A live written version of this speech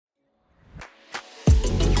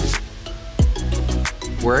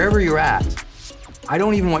wherever you're at, I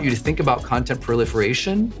don't even want you to think about content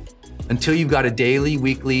proliferation until you've got a daily,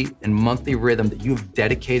 weekly, and monthly rhythm that you've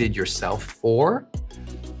dedicated yourself for,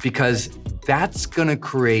 because that's gonna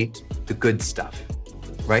create the good stuff,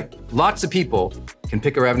 right? Lots of people can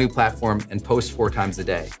pick a revenue platform and post 4 times a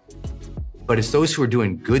day. But it's those who are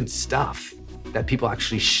doing good stuff that people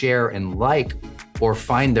actually share and like or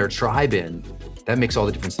find their tribe in that makes all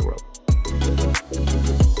the difference in the world.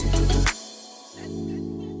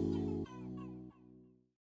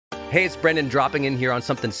 Hey, it's Brendan dropping in here on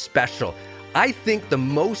something special. I think the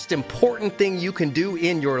most important thing you can do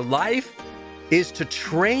in your life is to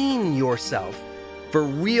train yourself for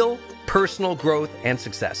real personal growth and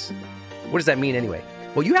success. What does that mean anyway?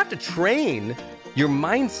 Well, you have to train your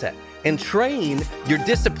mindset and train your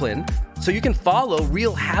discipline so you can follow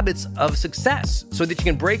real habits of success, so that you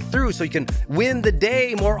can break through, so you can win the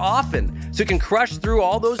day more often, so you can crush through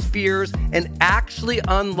all those fears and actually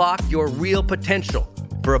unlock your real potential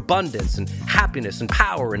for abundance and happiness and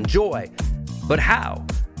power and joy. But how?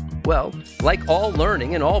 Well, like all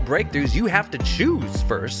learning and all breakthroughs, you have to choose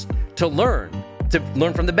first to learn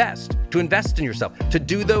from the best, to invest in yourself, to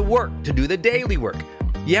do the work, to do the daily work.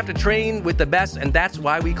 You have to train with the best, and that's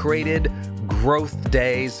why we created Growth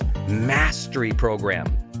Day's Mastery Program.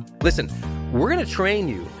 Listen, we're gonna train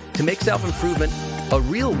you to make self-improvement a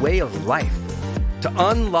real way of life, to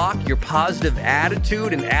unlock your positive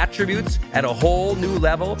attitude and attributes at a whole new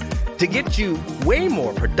level, to get you way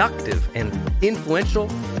more productive and influential,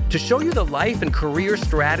 to show you the life and career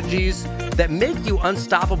strategies that make you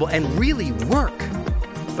unstoppable and really work.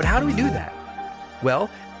 But how do we do that?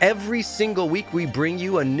 Well, every single week we bring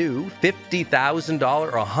you a new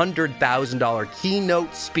 $50,000 or $100,000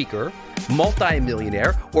 keynote speaker,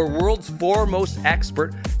 multimillionaire, or world's foremost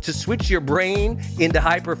expert to switch your brain into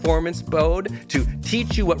high performance mode, to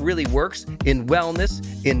teach you what really works in wellness,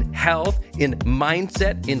 in health, in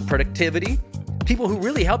mindset, in productivity. People who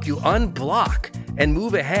really help you unblock and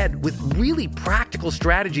move ahead with really practical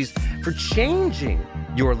strategies for changing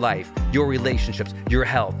your life, your relationships, your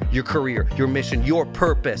health, your career, your mission, your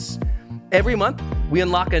purpose. Every month, we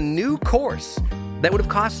unlock a new course that would have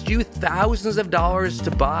cost you thousands of dollars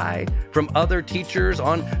to buy from other teachers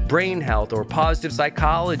on brain health or positive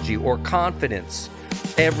psychology or confidence.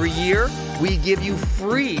 Every year, we give you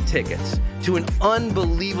free tickets to an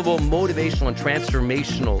unbelievable motivational and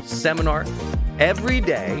transformational seminar. Every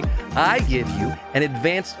day, I give you an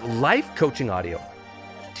advanced life coaching audio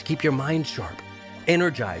to keep your mind sharp,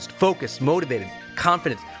 energized, focused, motivated,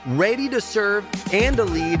 confident, ready to serve and to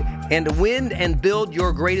lead and to win and build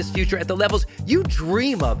your greatest future at the levels you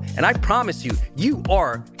dream of. And I promise you, you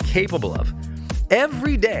are capable of.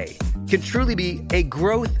 Every day can truly be a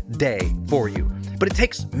growth day for you. But it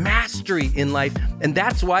takes mastery in life, and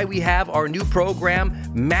that's why we have our new program,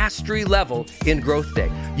 Mastery Level in Growth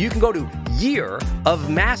Day. You can go to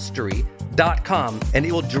yearofmastery.com, and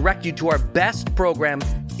it will direct you to our best program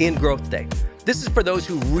in Growth Day. This is for those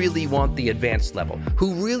who really want the advanced level,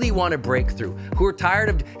 who really want to break through, who are tired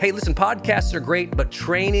of, hey, listen, podcasts are great, but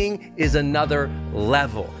training is another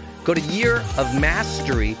level. Go to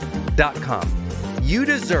yearofmastery.com. You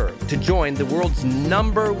deserve to join the world's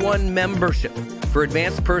 #1 membership for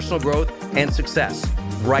advanced personal growth and success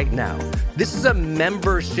right now. This is a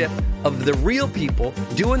membership of the real people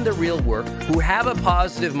doing the real work, who have a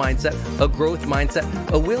positive mindset, a growth mindset,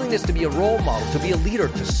 a willingness to be a role model, to be a leader,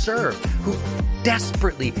 to serve, who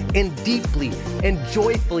desperately and deeply and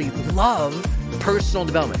joyfully love personal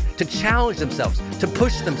development, to challenge themselves, to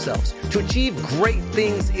push themselves, to achieve great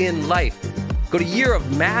things in life. Go to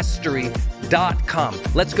yearofmastery.com.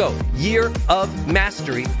 Let's go.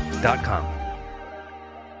 yearofmastery.com.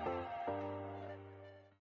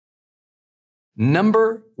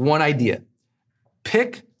 Number 1 idea,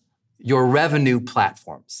 pick your revenue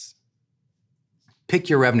platforms. Pick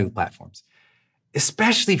your revenue platforms,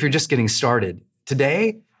 especially if you're just getting started.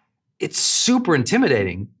 Today, it's super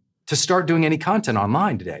intimidating to start doing any content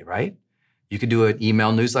online today, right? You could do an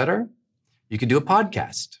email newsletter. You could do a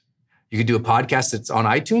podcast. You could do a podcast that's on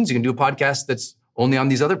iTunes. You can do a podcast that's only on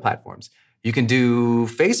these other platforms. You can do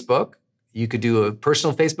Facebook. You could do a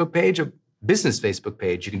personal Facebook page, a business Facebook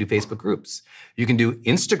page. You can do Facebook groups. You can do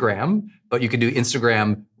Instagram, but you can do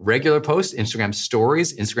Instagram regular posts, Instagram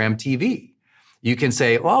stories, Instagram TV. You can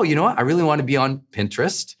say, oh, you know what? I really want to be on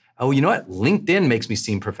Pinterest. Oh, you know what? LinkedIn makes me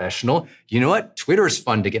seem professional. You know what? Twitter's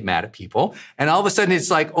fun to get mad at people. And all of a sudden it's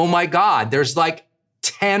like, oh my God, there's like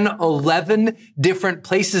 10, 11 different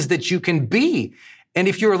places that you can be. And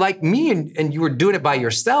if you're like me and you were doing it by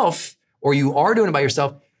yourself, or you are doing it by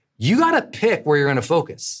yourself, you got to pick where you're going to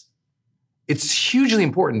focus. It's hugely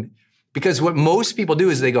important. Because what most people do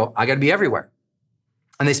is they go, I got to be everywhere.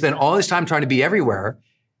 And they spend all this time trying to be everywhere,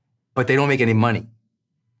 but they don't make any money.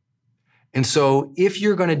 And so if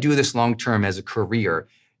you're going to do this long-term as a career,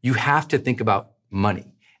 you have to think about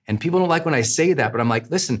money. And people don't like when I say that, but I'm like,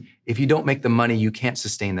 listen, if you don't make the money, you can't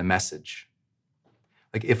sustain the message.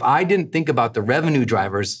 Like if I didn't think about the revenue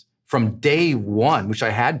drivers from day one, which I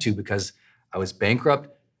had to because I was bankrupt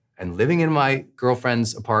and living in my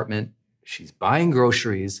girlfriend's apartment, she's buying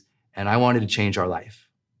groceries, and I wanted to change our life.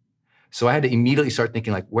 So I had to immediately start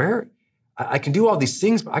thinking like, I can do all these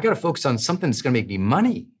things, but I got to focus on something that's going to make me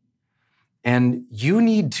money. And you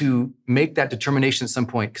need to make that determination at some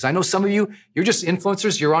point. Because I know some of you, you're just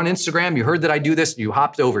influencers. You're on Instagram. You heard that I do this. And you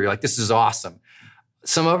hopped over. You're like, this is awesome.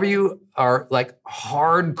 Some of you are like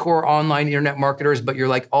hardcore online internet marketers, but you're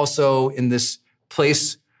like also in this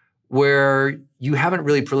place where you haven't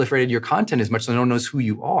really proliferated your content as much, so no one knows who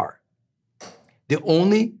you are. The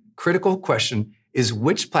only critical question is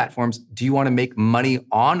which platforms do you want to make money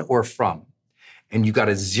on or from? And you got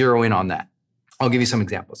to zero in on that. I'll give you some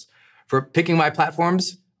examples. For picking my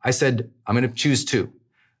platforms, I said, I'm going to choose two.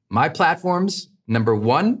 My platforms, number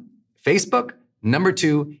one, Facebook. Number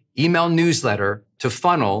two, email newsletter to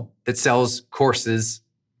funnel that sells courses,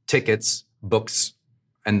 tickets, books,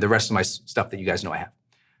 and the rest of my stuff that you guys know I have.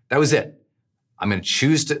 That was it. I'm going to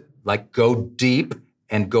choose to go deep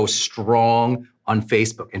and go strong on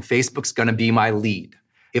Facebook. And Facebook's going to be my lead.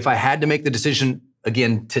 If I had to make the decision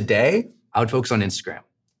again today, I would focus on Instagram.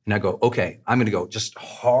 And I go, okay, I'm going to go just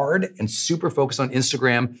hard and super focused on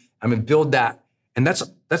Instagram. I'm going to build that. And that's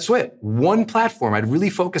it. One platform. I'd really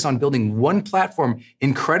focus on building one platform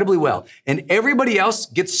incredibly well. And everybody else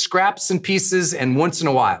gets scraps and pieces and once in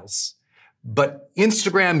a whiles. But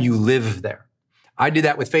Instagram, you live there. I did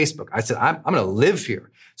that with Facebook. I said, I'm going to live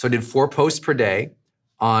here. So I did 4 posts per day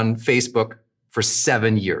on Facebook for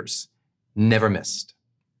 7 years. Never missed.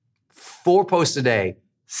 4 posts a day,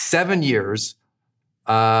 7 years.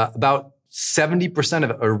 About 70%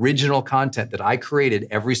 of original content that I created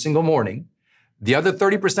every single morning. The other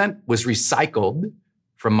 30% was recycled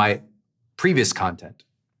from my previous content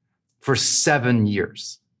for 7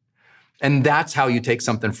 years. And that's how you take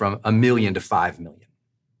something from 1 million to 5 million,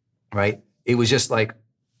 right? It was just like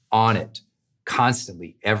on it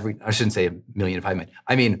constantly I shouldn't say 1 million to 5 million.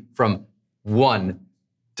 I mean, from 1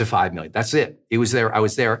 to 5 million. That's it. It was there. I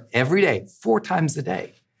was there every day, 4 times a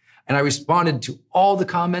day. And I responded to all the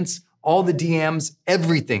comments, all the DMs,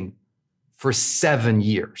 everything for 7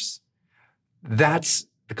 years. That's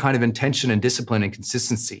the kind of intention and discipline and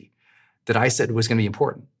consistency that I said was going to be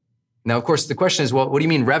important. Now, of course, the question is, well, what do you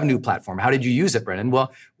mean revenue platform? How did you use it, Brendan?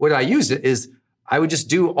 Well, what I use it is I would just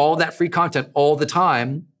do all that free content all the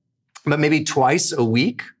time, but maybe twice a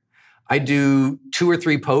week. I do 2 or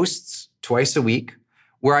 3 posts twice a week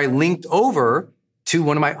where I linked over to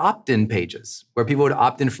one of my opt-in pages where people would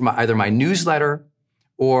opt in for either my newsletter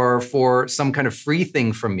or for some kind of free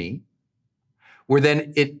thing from me, where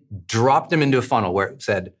then it dropped them into a funnel where it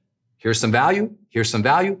said, here's some value, here's some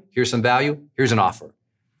value, here's some value, here's an offer.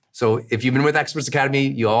 So if you've been with Experts Academy,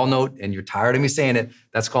 you all know it, and you're tired of me saying it,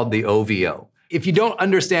 that's called the OVO. If you don't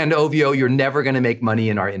understand OVO, you're never going to make money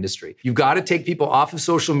in our industry. You've got to take people off of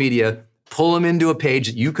social media, pull them into a page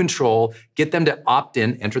that you control, get them to opt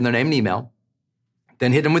in, enter their name and email,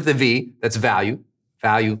 then hit them with the V, that's value,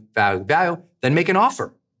 value, value, value, then make an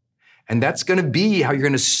offer. And that's going to be how you're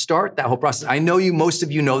going to start that whole process. I know most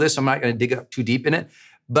of you know this, so I'm not going to dig too deep in it,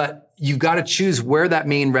 but you've got to choose where that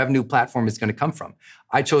main revenue platform is going to come from.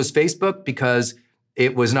 I chose Facebook because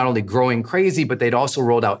it was not only growing crazy, but they'd also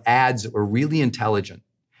rolled out ads that were really intelligent.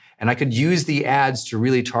 And I could use the ads to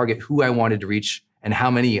really target who I wanted to reach and how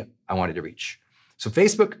many I wanted to reach. So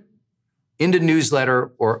Facebook into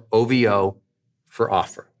newsletter or OVO for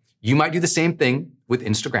offer. You might do the same thing with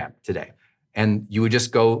Instagram today. And you would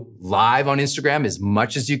just go live on Instagram as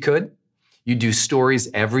much as you could. You do stories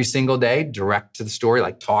every single day, direct to the story,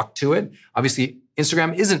 like talk to it. Obviously,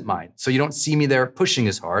 Instagram isn't mine, so you don't see me there pushing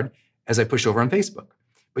as hard as I push over on Facebook.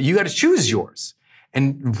 But you got to choose yours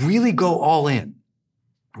and really go all in.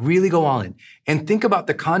 Really go all in. And think about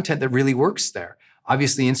the content that really works there.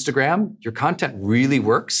 Obviously, Instagram, your content really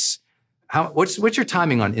works. What's your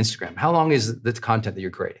timing on Instagram? How long is the content that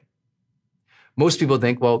you're creating? Most people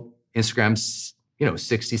think, well, Instagram's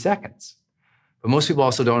 60 seconds. But most people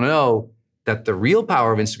also don't know that the real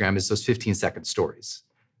power of Instagram is those 15-second stories.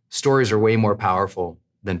 Stories are way more powerful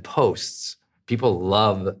than posts. People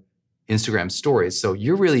love Instagram stories. So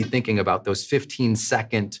you're really thinking about those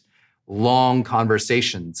 15-second long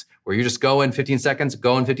conversations where you just go in 15 seconds,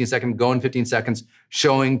 go in 15 seconds, go in 15 seconds,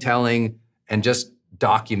 showing, telling, and just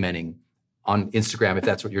documenting on Instagram if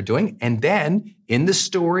that's what you're doing. And then in the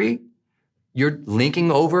story, you're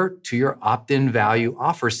linking over to your opt-in value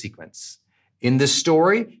offer sequence. In the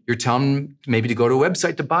story, you're telling them maybe to go to a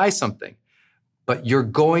website to buy something, but you're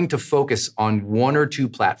going to focus on one or two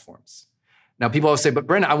platforms. Now, people always say, but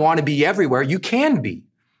Brendon, I want to be everywhere. You can be.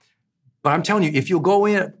 But I'm telling you, if you'll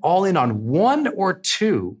go all in on one or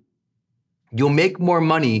two, you'll make more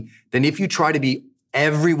money than if you try to be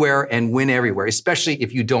everywhere and win everywhere, especially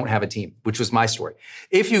if you don't have a team, which was my story.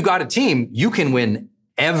 If you got a team, you can win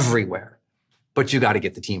everywhere, but you got to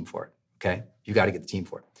get the team for it, okay? You got to get the team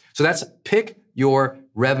for it. So that's pick your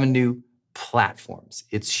revenue platforms.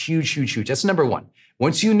 It's huge, huge, huge. That's number one.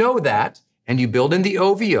 Once you know that and you build in the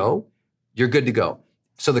OVO, you're good to go.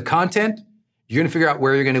 So the content, you're going to figure out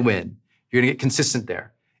where you're going to win. You're going to get consistent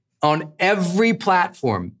there. On every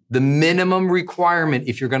platform, the minimum requirement,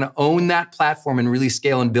 if you're going to own that platform and really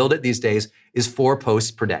scale and build it these days, is 4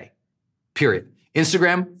 posts per day, period.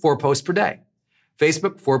 Instagram, 4 posts per day.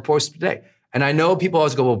 Facebook, 4 posts per day. And I know people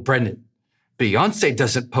always go, well, Brendon, Beyonce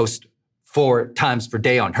doesn't post 4 times per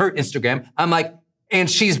day on her Instagram. I'm like, and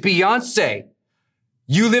she's Beyonce.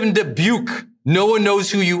 You live in Dubuque. No one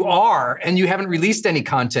knows who you are, and you haven't released any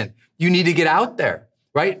content. You need to get out there,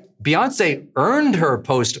 right? Beyonce earned her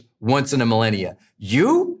post once in a millennia.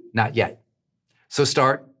 You, not yet. So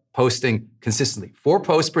start posting consistently. 4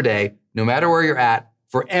 posts per day, no matter where you're at,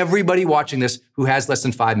 for everybody watching this who has less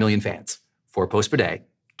than 5 million fans. 4 posts per day,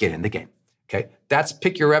 get in the game, okay? That's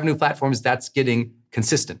pick your revenue platforms. That's getting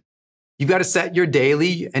consistent. You've got to set your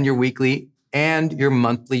daily and your weekly and your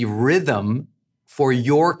monthly rhythm for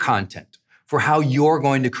your content, for how you're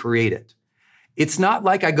going to create it. It's not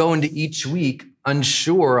like I go into each week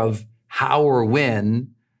unsure of how or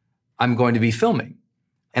when I'm going to be filming.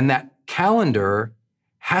 And that calendar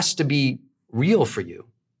has to be real for you.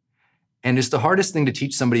 And it's the hardest thing to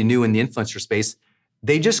teach somebody new in the influencer space.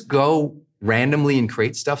 They just go randomly and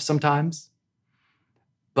create stuff sometimes,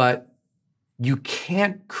 but you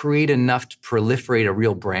can't create enough to proliferate a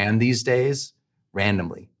real brand these days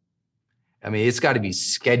randomly. I mean, it's got to be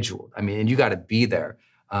scheduled. I mean, and you got to be there.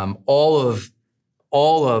 All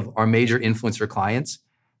of our major influencer clients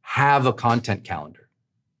have a content calendar.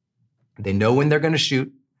 They know when they're going to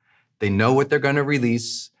shoot. They know what they're going to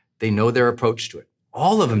release. They know their approach to it.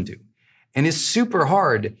 All of them do. And it's super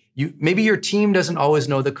hard. Maybe your team doesn't always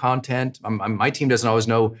know the content. My team doesn't always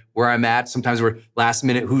know where I'm at. Sometimes we're last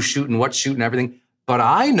minute, who's shooting, what's shooting, everything. But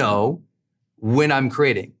I know when I'm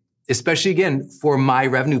creating, especially again, for my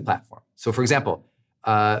revenue platform. So for example,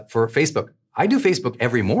 for Facebook, I do Facebook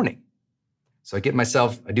every morning. So I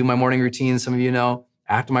do my morning routine, some of you know.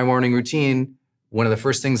 After my morning routine, one of the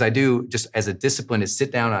first things I do, just as a discipline, is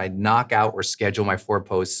sit down and I knock out or schedule my 4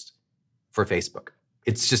 posts for Facebook.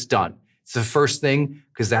 It's just done. It's the first thing,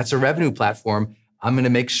 because that's a revenue platform. I'm going to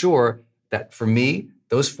make sure that for me,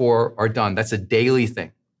 those 4 are done. That's a daily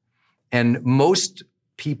thing. And most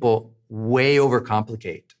people way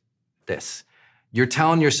overcomplicate this. You're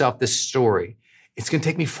telling yourself this story. It's going to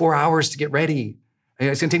take me 4 hours to get ready.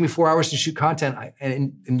 It's going to take me 4 hours to shoot content.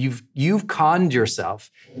 And you've conned yourself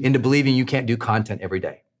into believing you can't do content every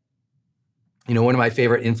day. You know, one of my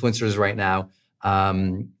favorite influencers right now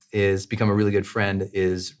is become a really good friend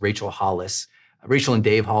is Rachel Hollis. Rachel and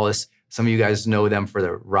Dave Hollis. Some of you guys know them for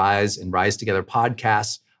the Rise and Rise Together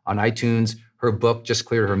podcasts on iTunes. Her book just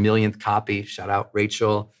cleared her 1,000,000th copy. Shout out,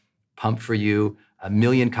 Rachel. Pumped for you.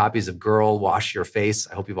 1,000,000 copies of Girl, Wash Your Face.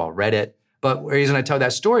 I hope you've all read it. But the reason I tell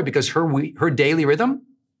that story, because her daily rhythm,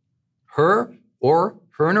 her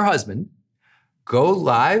and her husband go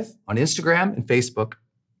live on Instagram and Facebook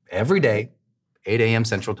every day, 8 a.m.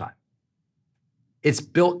 Central Time. It's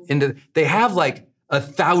built into, they have like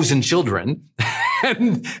 1,000 children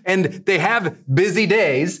and they have busy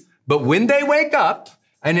days, but when they wake up,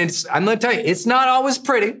 and I'm gonna tell you, it's not always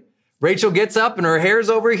pretty. Rachel gets up and her hair's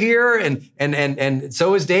over here and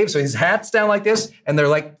so is Dave. So his hat's down like this and they're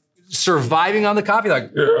like surviving on the coffee,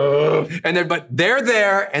 like, but they're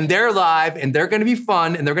there and they're live and they're gonna be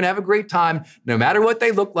fun and they're gonna have a great time no matter what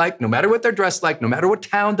they look like, no matter what they're dressed like, no matter what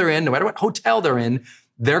town they're in, no matter what hotel they're in.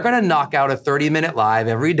 They're going to knock out a 30-minute live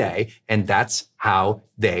every day, and that's how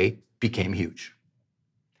they became huge.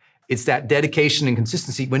 It's that dedication and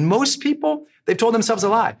consistency. When most people, they've told themselves a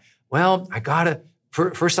lie. Well,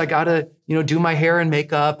 first I gotta, do my hair and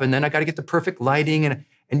makeup, and then I gotta get the perfect lighting,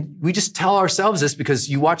 and we just tell ourselves this because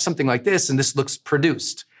you watch something like this, and this looks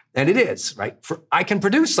produced, and it is, right? I can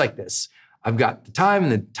produce like this. I've got the time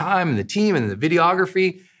and the team and the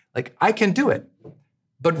videography. Like I can do it,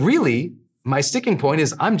 but really. My sticking point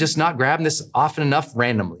is I'm just not grabbing this often enough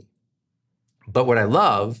randomly. But what I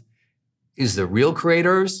love is the real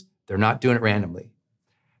creators, They're not doing it randomly.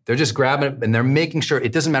 They're just grabbing it and they're making sure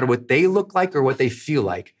it doesn't matter what they look like or what they feel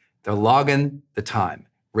like. They're logging the time.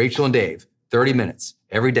 Rachel and Dave, 30 minutes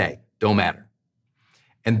every day, don't matter.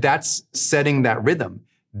 And that's setting that rhythm.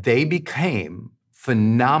 They became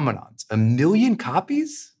phenomenons. 1 million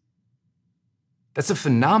copies? That's a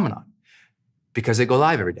phenomenon because they go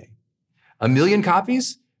live every day. 1 million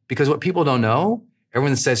copies because what people don't know,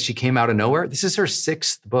 everyone says she came out of nowhere. This is her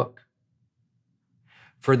 6th book.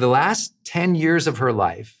 For the last 10 years of her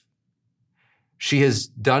life, she has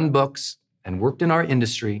done books and worked in our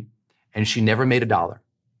industry, and she never made $1.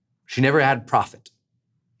 She never had profit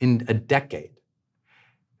in a decade.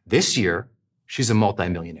 This year, she's a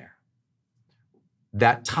multimillionaire.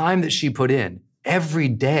 That time that she put in, every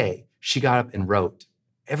day she got up and wrote.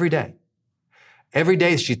 Every day. Every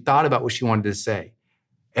day she thought about what she wanted to say.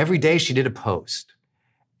 Every day she did a post.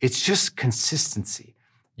 It's just consistency.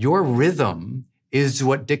 Your rhythm is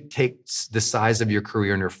what dictates the size of your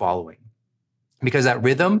career and your following. Because that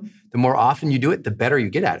rhythm, the more often you do it, the better you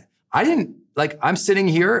get at it. I'm sitting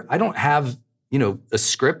here, I don't have, a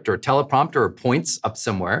script or a teleprompter or points up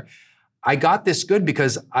somewhere. I got this good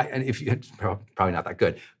because probably not that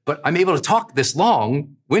good, but I'm able to talk this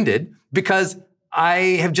long-winded because I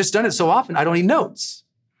have just done it so often, I don't need notes.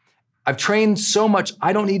 I've trained so much,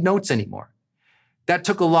 I don't need notes anymore. That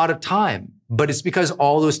took a lot of time, but it's because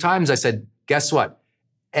all those times I said, guess what?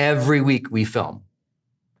 Every week we film.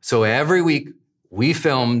 So every week we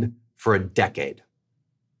filmed for a decade.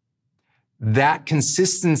 That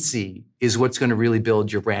consistency is what's going to really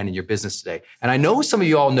build your brand and your business today. And I know some of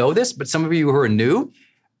you all know this, but some of you who are new,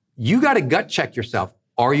 you got to gut check yourself.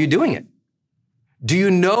 Are you doing it? Do you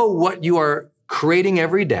know what you are creating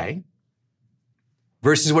every day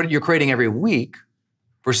versus what you're creating every week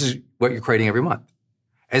versus what you're creating every month?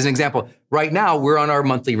 As an example, right now we're on our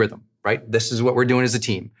monthly rhythm, right? This is what we're doing as a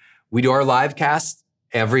team. We do our live cast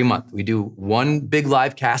every month. We do one big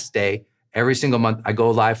live cast day every single month. I go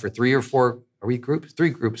live for 3 or 4, are we groups?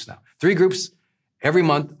 3 groups now. 3 groups every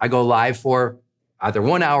month. I go live for either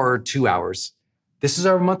 1 hour or 2 hours. This is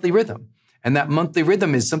our monthly rhythm. And that monthly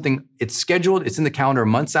rhythm is something, it's scheduled, it's in the calendar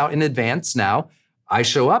months out in advance now. I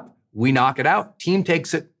show up, we knock it out, team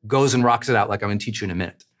takes it, goes and rocks it out like I'm gonna teach you in a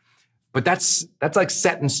minute. But that's like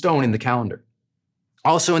set in stone in the calendar.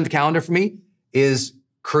 Also in the calendar for me is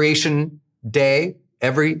creation day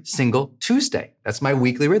every single Tuesday. That's my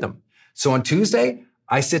weekly rhythm. So on Tuesday,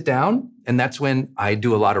 I sit down and that's when I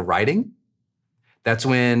do a lot of writing. That's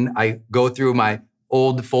when I go through my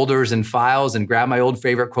old folders and files and grab my old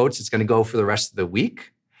favorite quotes. It's going to go for the rest of the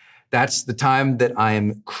week. That's the time that I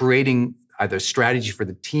am creating either strategy for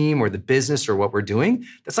the team or the business or what we're doing.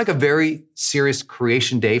 That's like a very serious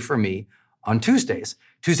creation day for me on Tuesdays.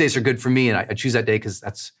 Tuesdays are good for me, and I choose that day because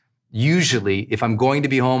that's usually, if I'm going to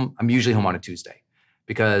be home, I'm usually home on a Tuesday.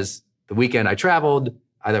 Because the weekend I traveled,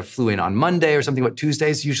 either flew in on Monday or something, but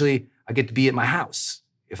Tuesdays, usually I get to be at my house.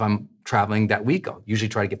 If I'm traveling that week, I'll usually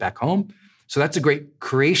try to get back home. So that's a great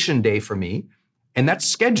creation day for me. And that's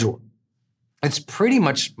scheduled. It's pretty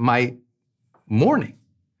much my morning.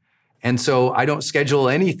 And so I don't schedule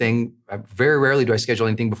anything. Very rarely do I schedule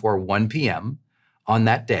anything before 1 p.m. on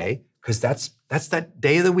that day, because that's that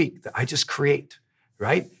day of the week that I just create,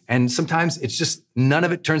 right? And sometimes it's just, none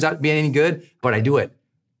of it turns out to be any good, but I do it.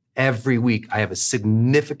 Every week I have a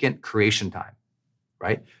significant creation time,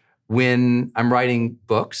 right? When I'm writing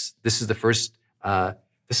books, this is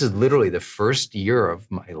literally the first year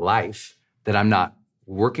of my life that I'm not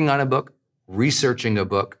working on a book, researching a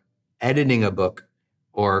book, editing a book,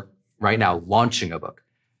 or right now launching a book.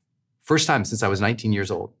 First time since I was 19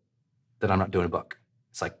 years old that I'm not doing a book.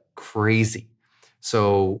 It's like crazy.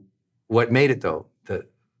 So what made it though,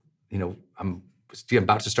 I'm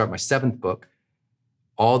about to start my 7th book.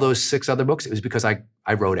 All those 6 other books, it was because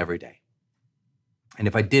I wrote every day. And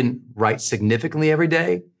if I didn't write significantly every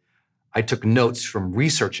day, I took notes from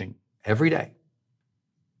researching every day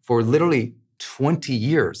for literally 20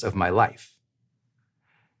 years of my life.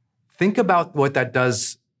 Think about what that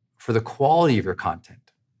does for the quality of your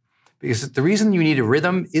content. Because the reason you need a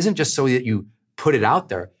rhythm isn't just so that you put it out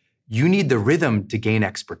there. You need the rhythm to gain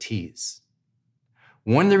expertise.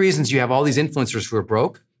 One of the reasons you have all these influencers who are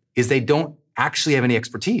broke is they don't actually have any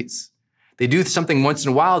expertise. They do something once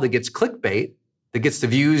in a while that gets clickbait, that gets the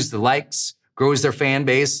views, the likes, grows their fan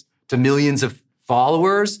base to millions of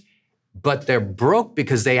followers, but they're broke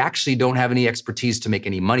because they actually don't have any expertise to make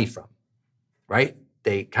any money from, right?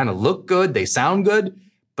 They kind of look good, they sound good,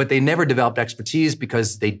 but they never developed expertise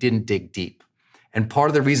because they didn't dig deep. And part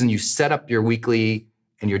of the reason you set up your weekly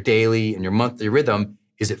and your daily and your monthly rhythm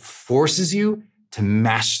is it forces you to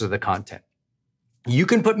master the content. You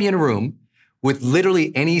can put me in a room with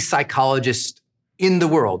literally any psychologist in the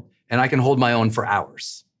world, and I can hold my own for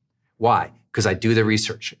hours. Why? Because I do the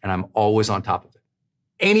research and I'm always on top of it.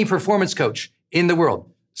 Any performance coach in the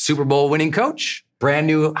world, Super Bowl winning coach, brand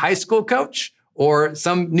new high school coach, or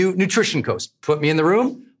some new nutrition coach, put me in the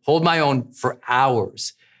room, hold my own for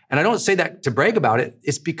hours. And I don't say that to brag about it.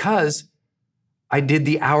 It's because I did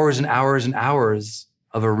the hours and hours and hours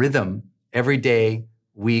of a rhythm every day,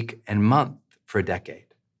 week, and month for a decade.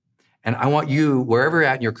 And I want you, wherever you're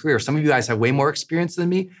at in your career, some of you guys have way more experience than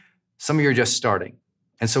me. Some of you are just starting.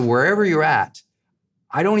 And so wherever you're at,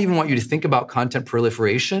 I don't even want you to think about content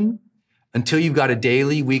proliferation until you've got a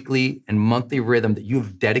daily, weekly, and monthly rhythm that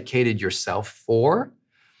you've dedicated yourself for,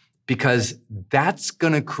 because that's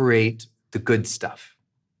gonna create the good stuff,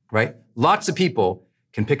 right? Lots of people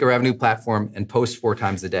can pick a revenue platform and post 4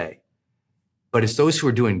 times a day. But it's those who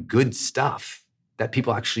are doing good stuff that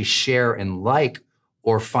people actually share and like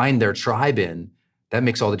or find their tribe in that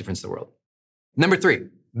makes all the difference in the world. Number 3,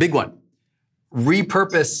 big one,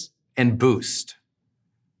 repurpose and boost.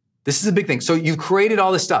 This is a big thing. So you've created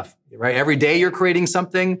all this stuff, right? Every day you're creating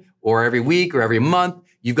something, or every week or every month,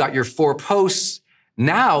 you've got your 4 posts.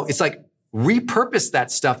 Now it's like repurpose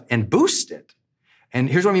that stuff and boost it. And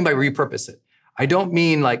here's what I mean by repurpose it. I don't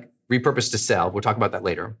mean like repurpose to sell. We'll talk about that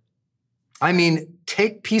later. I mean,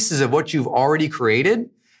 take pieces of what you've already created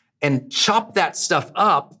and chop that stuff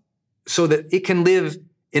up so that it can live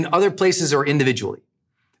in other places or individually.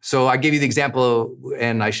 So I gave you the example,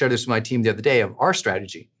 and I shared this with my team the other day, of our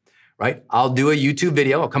strategy, right? I'll do a YouTube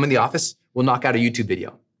video. I'll come in the office. We'll knock out a YouTube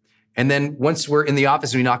video. And then once we're in the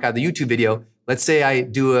office and we knock out the YouTube video, let's say I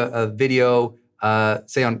do a video,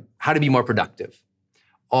 say on how to be more productive.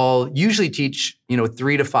 I'll usually teach,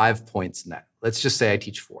 3 to 5 points in that. Let's just say I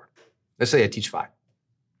teach 4. Let's say I teach 5.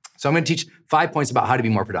 So I'm going to teach 5 points about how to be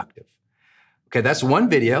more productive. Okay, that's one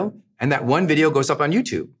video, and that one video goes up on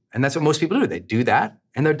YouTube. And that's what most people do. They do that,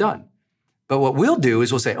 and they're done. But what we'll do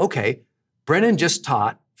is we'll say, okay, Brennan just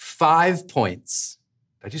taught 5 points.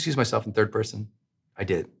 Did I just use myself in third person? I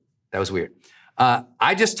did. That was weird.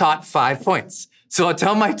 I just taught 5 points. So I'll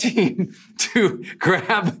tell my team to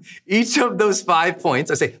grab each of those 5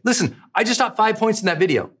 points. I say, listen, I just taught 5 points in that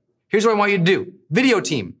video. Here's what I want you to do. Video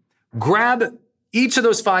team, grab each of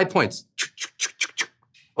those 5 points.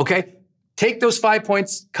 Okay? Take those 5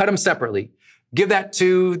 points, cut them separately. Give that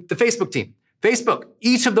to the Facebook team. Facebook,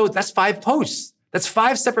 each of those, that's 5 posts. That's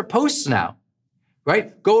 5 separate posts now,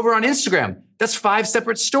 right? Go over on Instagram. That's 5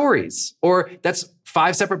 separate stories, or that's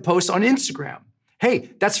 5 separate posts on Instagram.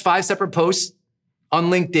 Hey, that's 5 separate posts on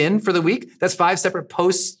LinkedIn for the week. That's 5 separate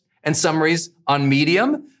posts and summaries on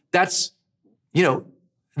Medium. That's,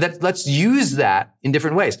 let's use that in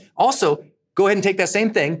different ways. Also, go ahead and take that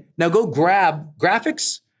same thing. Now go grab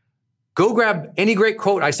graphics. Go grab any great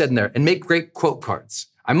quote I said in there and make great quote cards.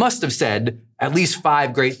 I must have said at least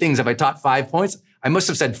 5 great things. If I taught 5 points, I must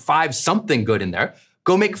have said 5 something good in there.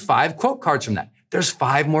 Go make 5 quote cards from that. There's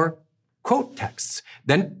 5 more quote texts.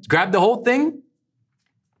 Then grab the whole thing,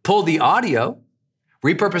 pull the audio,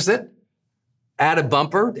 repurpose it, add a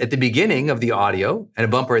bumper at the beginning of the audio and a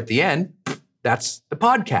bumper at the end. That's the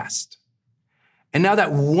podcast. And now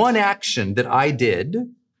that one action that I did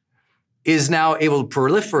is now able to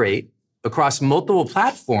proliferate across multiple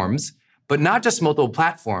platforms, but not just multiple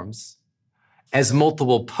platforms, as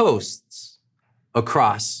multiple posts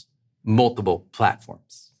across multiple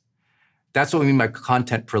platforms. That's what we mean by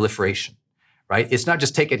content proliferation, right? It's not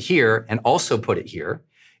just take it here and also put it here.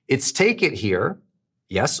 It's take it here,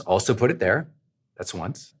 yes, also put it there, that's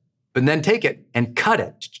once, but then take it and cut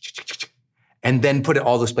it, and then put it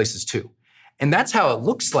all those places too. And that's how it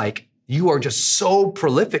looks like you are just so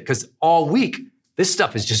prolific, because all week, this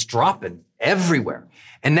stuff is just dropping everywhere.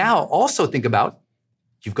 And now also think about,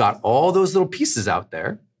 you've got all those little pieces out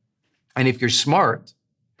there. And if you're smart,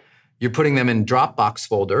 you're putting them in Dropbox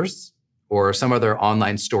folders or some other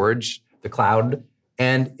online storage, the cloud,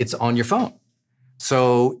 and it's on your phone.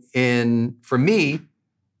 So for me,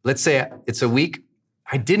 let's say it's a week,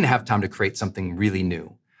 I didn't have time to create something really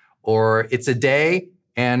new. Or it's a day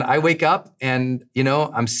and I wake up and,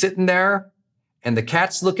 I'm sitting there and the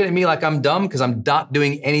cat's looking at me like I'm dumb because I'm not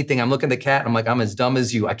doing anything. I'm looking at the cat and I'm like, I'm as dumb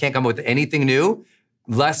as you. I can't come up with anything new.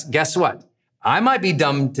 Guess what? I might be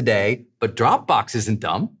dumb today, but Dropbox isn't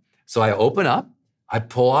dumb. So I open up, I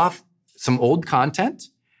pull off some old content,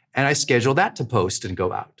 and I schedule that to post and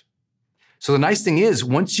go out. So the nice thing is,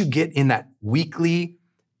 once you get in that weekly,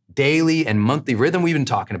 daily, and monthly rhythm we've been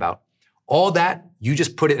talking about, all that, you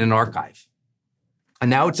just put it in an archive. And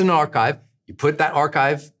now it's in an archive. You put that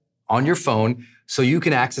archive on your phone so you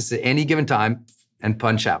can access it at any given time and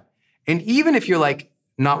punch out. And even if you're like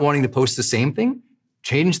not wanting to post the same thing,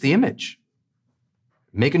 change the image.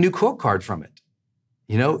 Make a new quote card from it.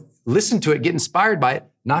 Listen to it, get inspired by it,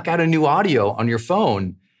 knock out a new audio on your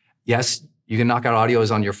phone. Yes, you can knock out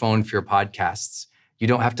audios on your phone for your podcasts. You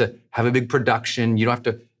don't have to have a big production. You don't have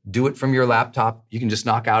to do it from your laptop. You can just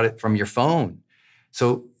knock out it from your phone.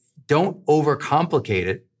 So don't overcomplicate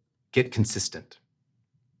it. Get consistent,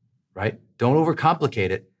 right? Don't overcomplicate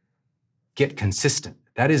it. Get consistent.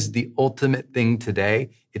 That is the ultimate thing today.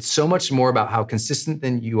 It's so much more about how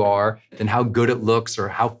consistent you are than how good it looks or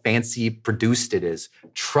how fancy produced it is.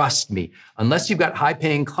 Trust me, unless you've got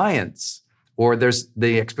high-paying clients or there's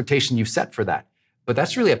the expectation you've set for that. But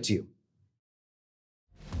that's really up to you.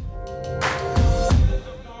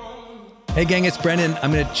 Hey gang, it's Brendon.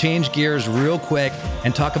 I'm going to change gears real quick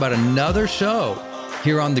and talk about another show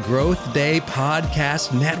here on the Growth Day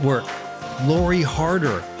Podcast Network. Lori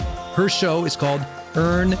Harder. Her show is called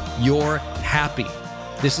Earn Your Happy.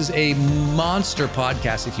 This is a monster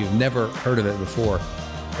podcast if you've never heard of it before.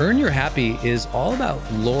 Earn Your Happy is all about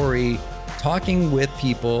Lori talking with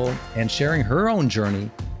people and sharing her own journey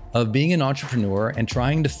of being an entrepreneur and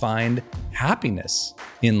trying to find happiness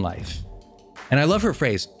in life. And I love her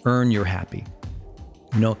phrase, earn your happy.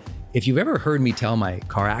 If you've ever heard me tell my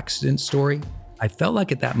car accident story, I felt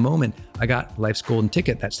like at that moment, I got life's golden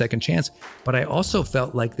ticket, that second chance, but I also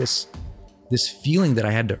felt like this feeling that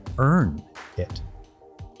I had to earn it,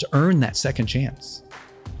 to earn that second chance.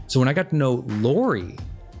 So when I got to know Lori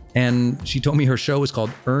and she told me her show was called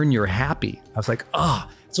Earn Your Happy, I was like,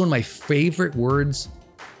 it's one of my favorite words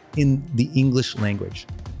in the English language,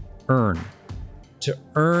 earn. To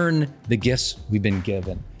earn the gifts we've been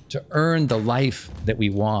given, to earn the life that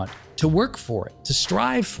we want, to work for it, to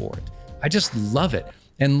strive for it. I just love it.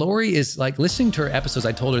 And Lori is like, listening to her episodes,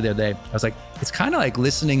 I told her the other day, I was like, it's kind of like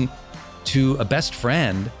listening to a best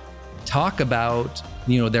friend talk about,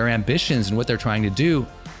 their ambitions and what they're trying to do.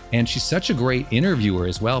 And she's such a great interviewer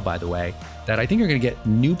as well, by the way, that I think you're going to get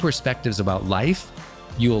new perspectives about life.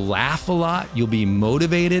 You'll laugh a lot, you'll be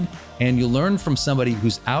motivated, and you'll learn from somebody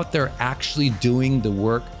who's out there actually doing the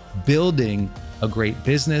work, building a great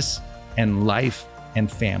business and life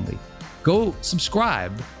and family. Go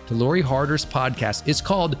subscribe to Lori Harder's podcast. It's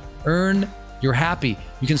called Earn Your Happy.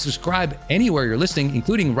 You can subscribe anywhere you're listening,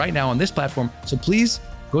 including right now on this platform. So please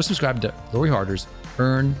go subscribe to Lori Harder's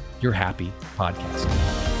Earn Your Happy podcast.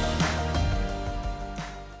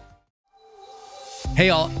 Hey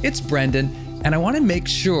y'all, it's Brendon. And I want to make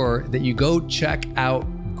sure that you go check out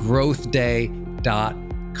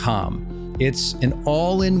growthday.com. It's an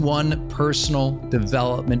all-in-one personal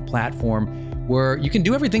development platform where you can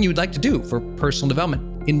do everything you would like to do for personal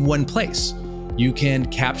development in one place. You can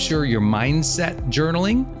capture your mindset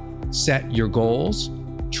journaling, set your goals,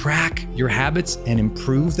 track your habits and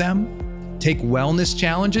improve them, take wellness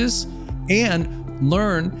challenges, and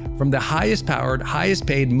learn from the highest powered, highest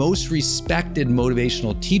paid, most respected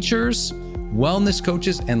motivational teachers, wellness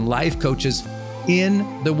coaches, and life coaches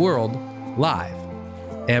in the world live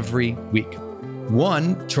every week.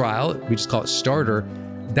 One trial, we just call it Starter,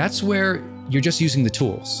 that's where you're just using the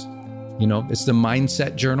tools. It's the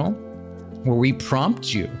mindset journal where we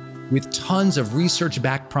prompt you with tons of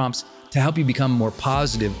research-backed prompts to help you become more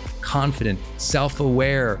positive, confident,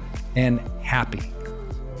 self-aware, and happy.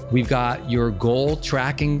 We've got your goal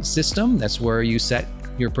tracking system. That's where you set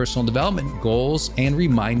your personal development goals and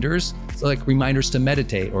reminders, so like reminders to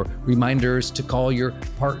meditate or reminders to call your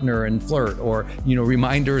partner and flirt, or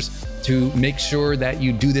reminders to make sure that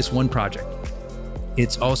you do this one project.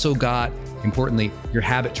 It's also got, importantly, your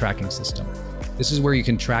habit tracking system. This is where you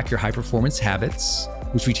can track your high performance habits,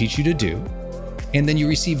 which we teach you to do, and then you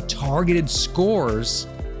receive targeted scores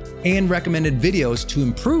and recommended videos to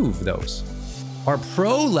improve those. Our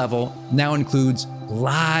pro level now includes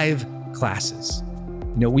live classes.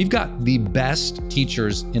 We've got the best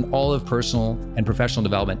teachers in all of personal and professional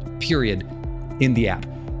development, period, in the app.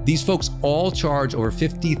 These folks all charge over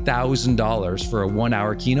 $50,000 for a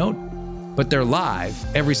 1-hour keynote, but they're live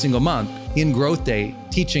every single month in Growth Day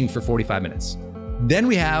teaching for 45 minutes. Then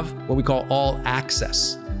we have what we call All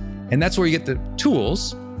Access. And that's where you get the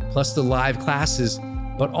tools, plus the live classes,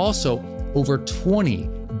 but also over 20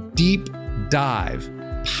 deep dive,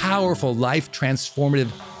 powerful life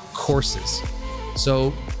transformative courses.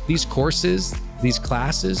 So these courses, these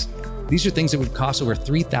classes, these are things that would cost over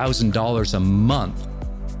 $3,000 a month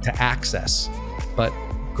to access. But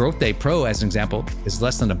Growth Day Pro, as an example, is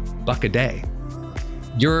less than $1 a day.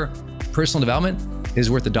 Your personal development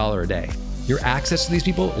is worth $1 a day. Your access to these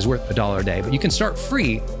people is worth $1 a day. But you can start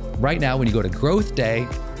free right now when you go to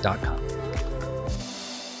growthday.com.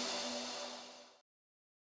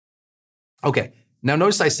 Okay, now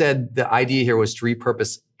notice I said the idea here was to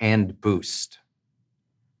repurpose and boost.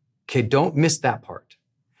 Okay, don't miss that part,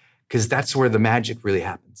 because that's where the magic really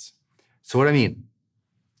happens. So what I mean,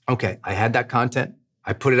 okay, I had that content,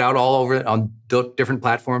 I put it out all over on different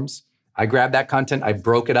platforms. I grabbed that content, I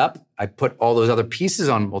broke it up, I put all those other pieces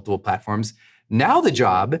on multiple platforms. Now the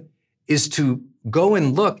job is to go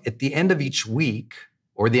and look at the end of each week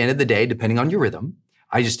or the end of the day, depending on your rhythm.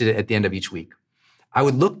 I just did it at the end of each week. I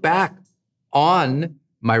would look back on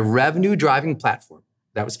my revenue driving platform.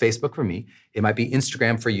 That was Facebook for me. It might be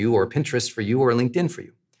Instagram for you, or Pinterest for you, or LinkedIn for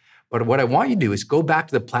you. But what I want you to do is go back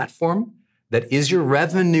to the platform that is your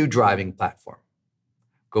revenue driving platform.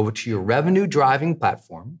 Go to your revenue driving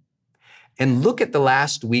platform and look at the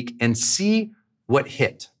last week and see what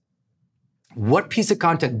hit. What piece of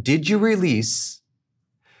content did you release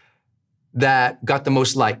that got the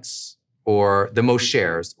most likes, or the most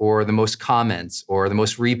shares, or the most comments, or the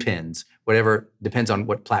most repins, whatever, depends on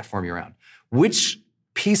what platform you're on. Which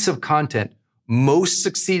piece of content most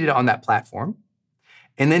succeeded on that platform?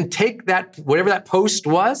 And then take that, whatever that post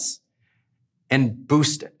was, and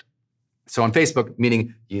boost it. So on Facebook,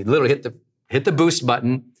 meaning you literally hit the boost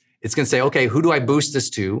button. It's going to say, okay, who do I boost this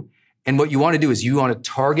to? And what you want to do is you want to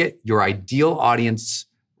target your ideal audience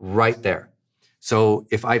right there. So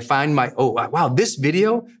if I find wow, this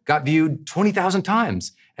video got viewed 20,000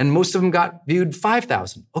 times and most of them got viewed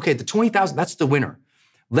 5,000. Okay, the 20,000, that's the winner.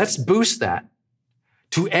 Let's boost that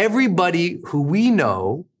to everybody who we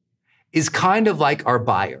know is kind of like our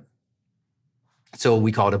buyer. So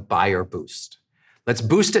we call it a buyer boost. Let's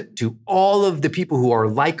boost it to all of the people who are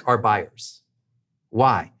like our buyers.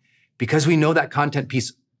 Why? Because we know that content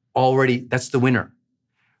piece already, that's the winner,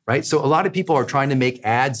 right? So a lot of people are trying to make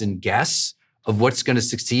ads and guess of what's going to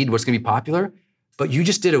succeed, what's going to be popular, but you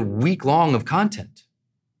just did a week long of content.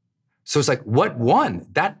 So it's like, what won?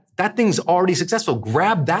 That thing's already successful.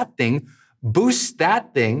 Grab that thing, boost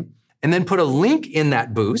that thing, and then put a link in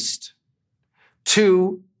that boost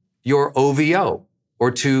to your OVO,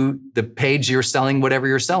 or to the page you're selling, whatever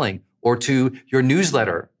you're selling, or to your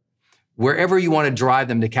newsletter, wherever you want to drive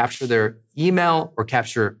them to capture their email or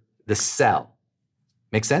capture the sell.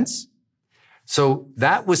 Make sense? So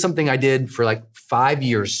that was something I did for like 5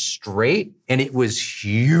 years straight, and it was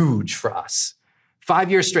huge for us. 5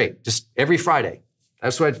 years straight, just every Friday.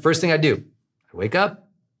 That's what first thing I do. I wake up,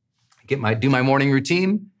 do my morning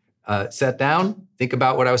routine, sit down, think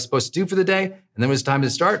about what I was supposed to do for the day, and then when it was time to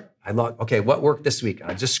start, I log, okay, what worked this week?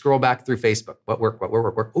 And I just scroll back through Facebook. What worked?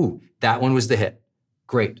 Ooh, that one was the hit.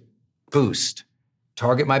 Great. Boost.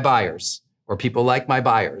 Target my buyers, or people like my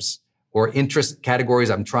buyers, or interest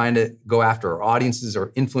categories I'm trying to go after, or audiences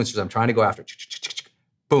or influencers I'm trying to go after.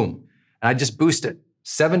 Boom. And I just boost it.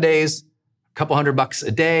 7 days, a couple $100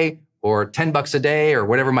 a day, or $10 a day, or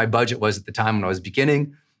whatever my budget was at the time when I was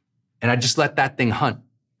beginning. And I just let that thing hunt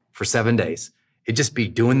for 7 days. It'd just be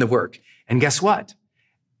doing the work. And guess what?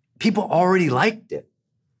 People already liked it.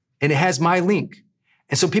 And it has my link.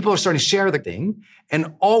 And so people are starting to share the thing.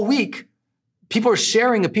 And all week, people are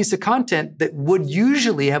sharing a piece of content that would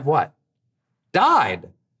usually have what?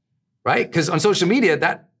 Died, right? Because on social media,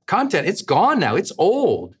 that content, it's gone now. It's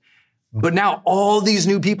old. But now all these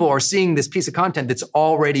new people are seeing this piece of content that's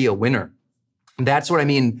already a winner. That's what I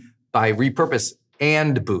mean by repurpose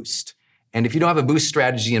and boost. And if you don't have a boost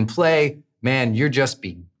strategy in play, man, you're just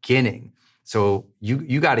beginning. So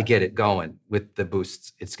you got to get it going with the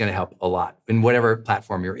boosts. It's going to help a lot in whatever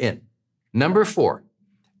platform you're in. Number 4,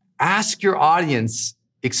 ask your audience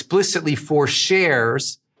explicitly for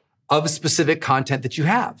shares of specific content that you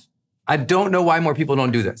have. I don't know why more people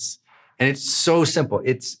don't do this. And it's so simple.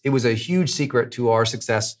 It was a huge secret to our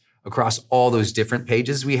success across all those different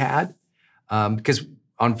pages we had. Because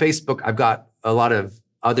on Facebook, I've got a lot of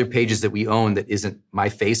other pages that we own that isn't my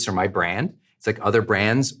face or my brand. It's like other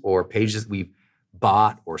brands or pages we've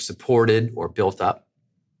bought or supported or built up.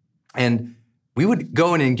 And we would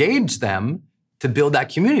go and engage them to build that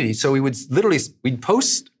community. So we'd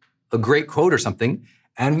post a great quote or something,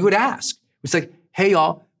 and we would ask. It's like, hey,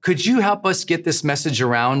 y'all, could you help us get this message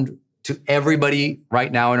around to everybody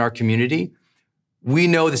right now in our community? We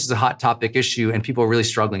know this is a hot topic issue and people are really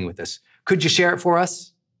struggling with this. Could you share it for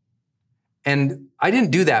us? And I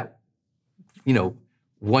didn't do that,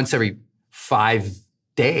 once every 5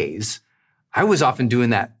 days. I was often doing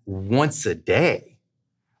that once a day,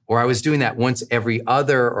 or I was doing that once every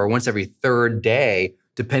other or once every third day,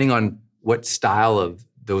 depending on what style of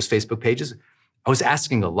those Facebook pages. I was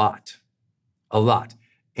asking a lot.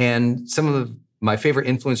 And some of my favorite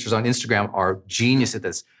influencers on Instagram are genius at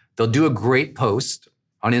this. They'll do a great post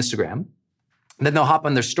on Instagram, and then they'll hop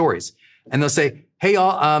on their stories. And they'll say, hey,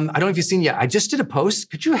 y'all, I don't know if you've seen yet. I just did a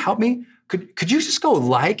post. Could you help me? Could you just go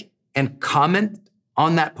like and comment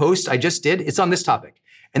on that post I just did? It's on this topic.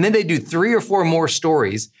 And then they do 3 or 4 more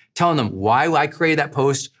stories telling them why I created that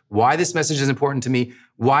post, why this message is important to me,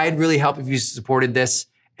 why it'd really help if you supported this.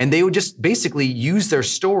 And they would just basically use their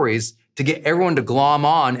stories to get everyone to glom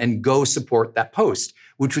on and go support that post,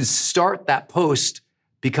 which would start that post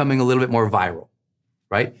becoming a little bit more viral,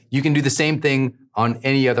 right? You can do the same thing on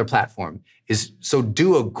any other platform. So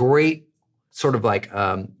do a great sort of like,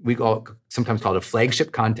 we sometimes call it a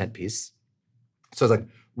flagship content piece. So it's like,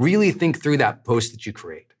 really think through that post that you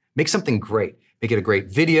create. Make something great. Make it a great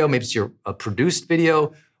video. Maybe it's a produced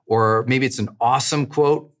video, or maybe it's an awesome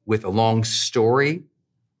quote with a long story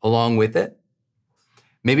along with it.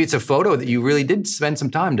 Maybe it's a photo that you really did spend some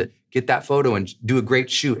time to get that photo and do a great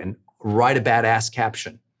shoot and write a badass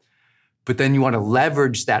caption. But then you want to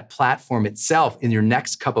leverage that platform itself in your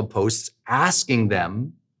next couple of posts, asking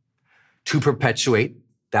them to perpetuate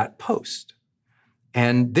that post.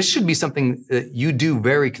 And this should be something that you do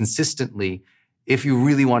very consistently if you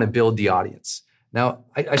really want to build the audience. Now,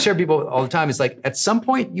 I share people all the time. It's like, at some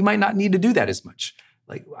point, you might not need to do that as much.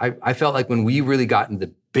 Like, I felt like when we really got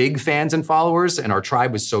into big fans and followers and our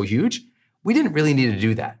tribe was so huge, we didn't really need to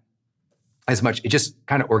do that as much. It just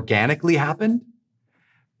kind of organically happened.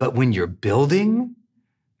 But when you're building,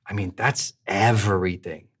 I mean, that's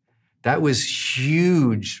everything. That was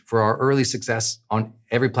huge for our early success on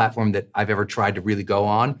every platform that I've ever tried to really go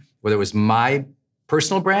on, whether it was my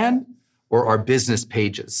personal brand or our business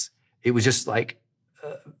pages. It was just like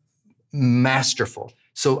masterful.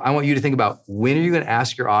 So I want you to think about, when are you going to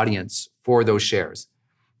ask your audience for those shares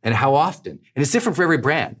and how often? And it's different for every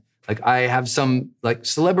brand. Like, I have some like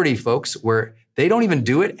celebrity folks where they don't even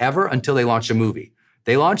do it ever until they launch a movie.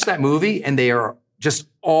 They launch that movie and they are just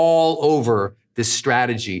all over this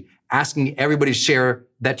strategy, asking everybody to share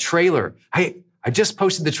that trailer. Hey, I just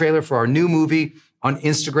posted the trailer for our new movie on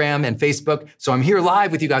Instagram and Facebook. So I'm here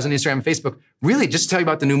live with you guys on Instagram and Facebook, really just to tell you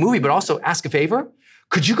about the new movie, but also ask a favor.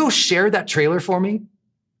 Could you go share that trailer for me?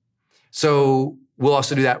 So we'll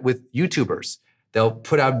also do that with YouTubers. They'll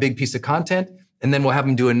put out a big piece of content, and then we'll have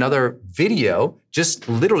them do another video, just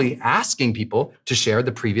literally asking people to share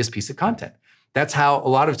the previous piece of content. That's how a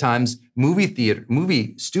lot of times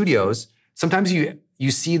movie studios, sometimes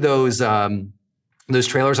you see those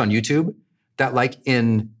trailers on YouTube that like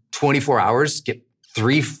in 24 hours get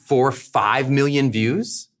 3, 4, 5 million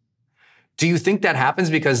views. Do you think that happens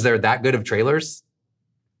because they're that good of trailers?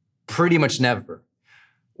 Pretty much never.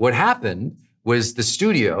 What happened was the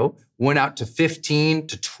studio went out to 15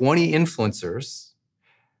 to 20 influencers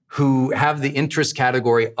who have the interest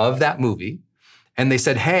category of that movie, and they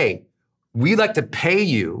said, hey, we'd like to pay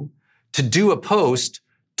you to do a post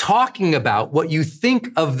talking about what you think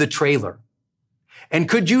of the trailer. And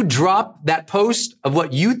could you drop that post of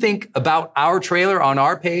what you think about our trailer on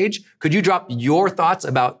our page? Could you drop your thoughts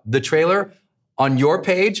about the trailer on your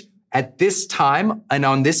page at this time and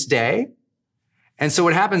on this day? And so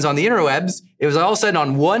what happens on the interwebs, it was all of a sudden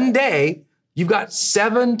on one day, you've got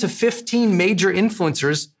 7 to 15 major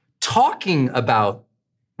influencers talking about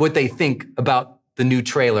what they think about the new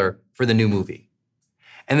trailer for the new movie.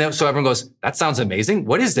 And then so everyone goes, that sounds amazing.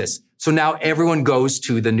 What is this? So now everyone goes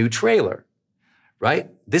to the new trailer, right?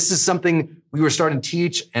 This is something we were starting to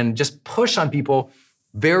teach and just push on people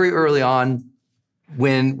very early on,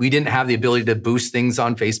 when we didn't have the ability to boost things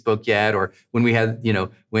on Facebook yet, or when we had,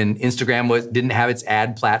 when Instagram didn't have its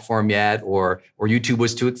ad platform yet, or YouTube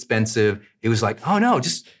was too expensive. It was like, oh no,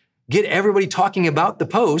 just get everybody talking about the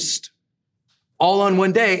post all on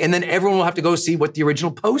one day, and then everyone will have to go see what the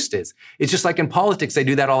original post is. It's just like in politics, they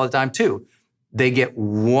do that all the time too. They get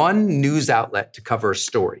one news outlet to cover a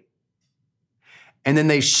story, and then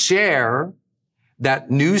they share that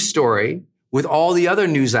news story with all the other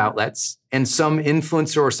news outlets and some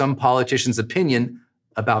influencer or some politician's opinion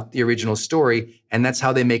about the original story. And that's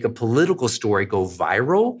how they make a political story go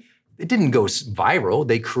viral. It didn't go viral.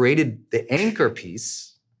 They created the anchor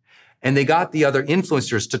piece, and they got the other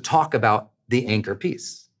influencers to talk about the anchor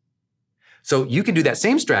piece. So you can do that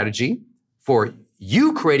same strategy for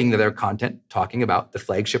you creating their content, talking about the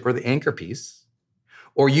flagship or the anchor piece,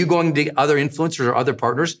 or you going to other influencers or other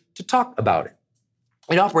partners to talk about it.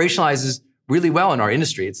 It operationalizes really well in our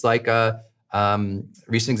industry. It's like a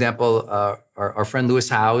recent example, our friend Lewis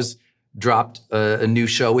Howes dropped a new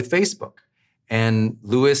show with Facebook. And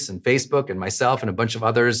Lewis and Facebook and myself and a bunch of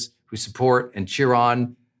others who support and cheer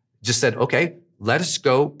on just said, okay, let us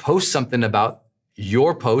go post something about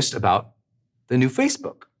your post about the new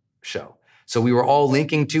Facebook show. So we were all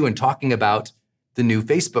linking to and talking about the new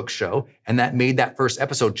Facebook show, and that made that first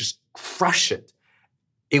episode just crush it.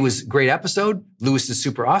 It was a great episode. Lewis is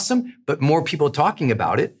super awesome, but more people talking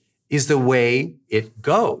about it is the way it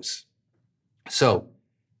goes. So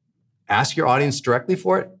ask your audience directly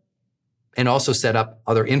for it, and also set up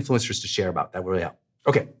other influencers to share about. That will really help.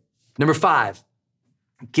 Okay, number 5,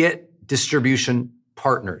 get distribution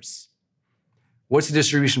partners. What's a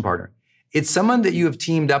distribution partner? It's someone that you have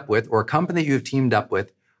teamed up with, or a company that you have teamed up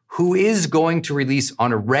with, who is going to release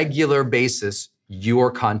on a regular basis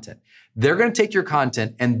your content. They're going to take your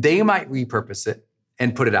content and they might repurpose it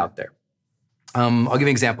and put it out there. I'll give you an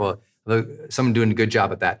example of someone doing a good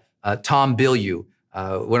job at that. Tom Bilyeu,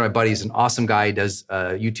 one of my buddies, an awesome guy. He does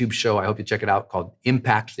a YouTube show. I hope you check it out, called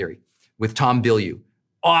Impact Theory with Tom Bilyeu.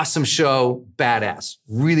 Awesome show, badass,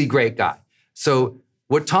 really great guy. So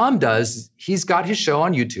what Tom does, he's got his show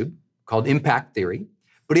on YouTube called Impact Theory,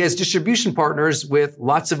 but he has distribution partners with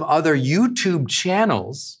lots of other YouTube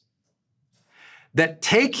channels that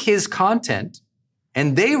take his content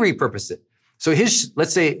and they repurpose it. So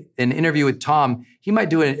let's say an interview with Tom, he might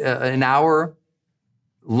do an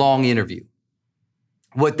hour-long interview.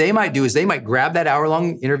 What they might do is they might grab that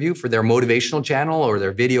hour-long interview for their motivational channel or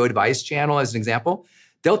their video advice channel, as an example.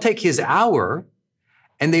 They'll take his hour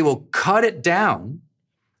and they will cut it down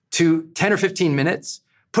to 10 or 15 minutes,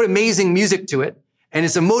 put amazing music to it, and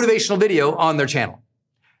it's a motivational video on their channel.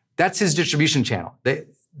 That's his distribution channel.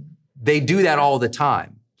 They do that all the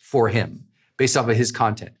time for him based off of his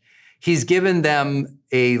content. He's given them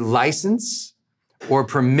a license or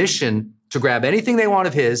permission to grab anything they want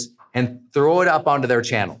of his and throw it up onto their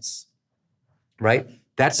channels, right?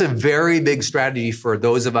 That's a very big strategy for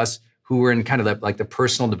those of us who are in kind of like the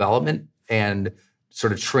personal development and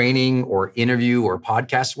sort of training or interview or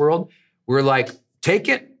podcast world. We're like, take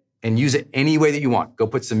it and use it any way that you want. Go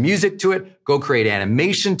put some music to it, go create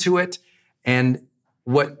animation to it. And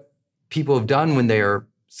what people have done when they are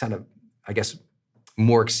kind of, I guess,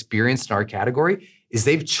 more experienced in our category is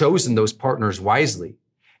they've chosen those partners wisely.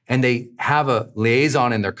 And they have a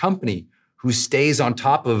liaison in their company who stays on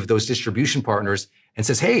top of those distribution partners and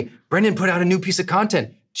says, hey, Brendan put out a new piece of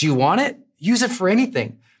content. Do you want it? Use it for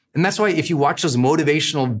anything. And that's why if you watch those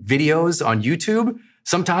motivational videos on YouTube,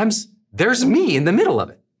 sometimes there's me in the middle of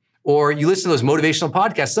it. Or you listen to those motivational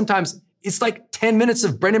podcasts, sometimes it's like 10 minutes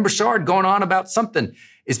of Brendon Burchard going on about something.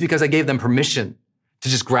 It's because I gave them permission to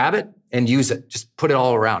just grab it and use it, just put it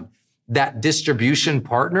all around. That distribution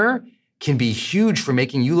partner can be huge for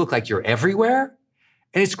making you look like you're everywhere.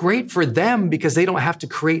 And it's great for them because they don't have to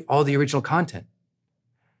create all the original content,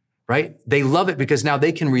 right? They love it because now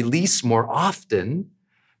they can release more often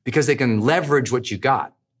because they can leverage what you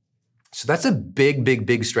got. So that's a big, big,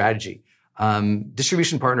 big strategy.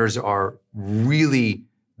 Distribution partners are really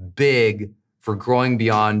big for growing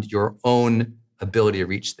beyond your own ability to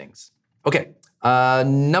reach things. Okay,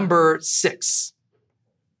 number 6,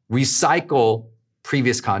 recycle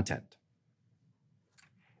previous content.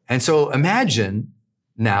 And so imagine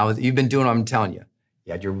now that you've been doing what I'm telling you.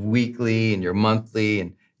 You had your weekly and your monthly,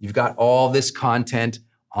 and you've got all this content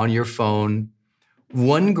on your phone.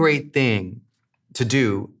 One great thing to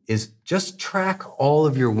do is just track all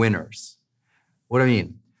of your winners. What do I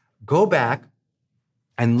mean? Go back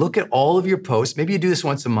and look at all of your posts. Maybe you do this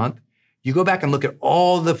once a month. You go back and look at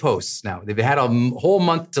all the posts now. They've had a whole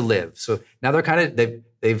month to live. So now they're kind of,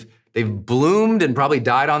 they've bloomed and probably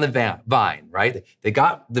died on the vine, right? They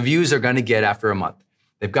got the views they're going to get after a month.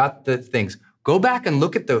 They've got the things. Go back and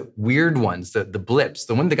look at the weird ones, the blips,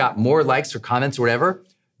 the one that got more likes or comments or whatever.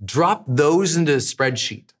 Drop those into a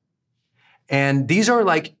spreadsheet. And these are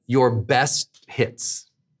like your best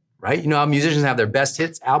hits, right? You know how musicians have their best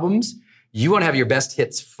hits albums? You want to have your best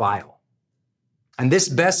hits file. And this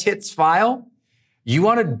best hits file, you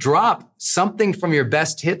want to drop something from your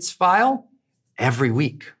best hits file every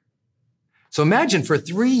week. So imagine for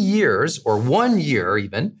 3 years or 1 year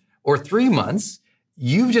even, or 3 months,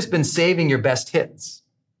 you've just been saving your best hits.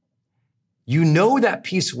 You know that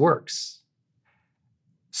piece works.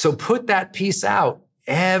 So put that piece out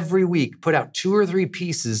every week. Put out 2 or 3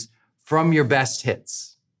 pieces from your best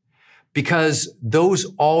hits because those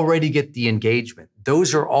already get the engagement.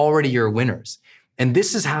 Those are already your winners. And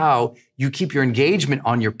this is how you keep your engagement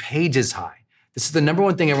on your pages high. This is the number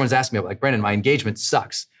one thing everyone's asking me about. Like, Brendan, my engagement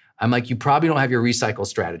sucks. I'm like, you probably don't have your recycle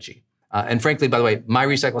strategy. And frankly, by the way, my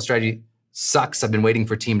recycle strategy sucks. I've been waiting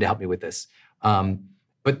for a team to help me with this.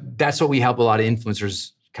 But that's what we help a lot of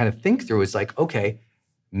influencers kind of think through. It's like, okay,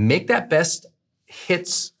 make that best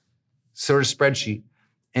hits sort of spreadsheet.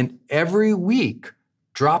 And every week,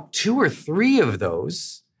 drop 2 or 3 of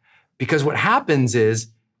those because what happens is,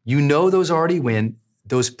 you know those already win.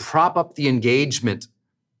 those prop up the engagement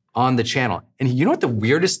on the channel. And you know what the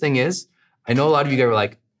weirdest thing is? I know a lot of you guys are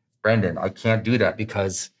like, Brendan, I can't do that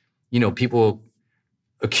because, people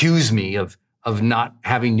accuse me of not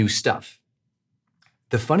having new stuff.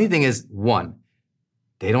 The funny thing is, one,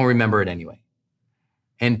 they don't remember it anyway.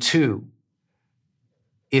 And two,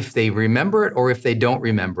 if they remember it or if they don't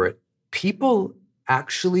remember it, people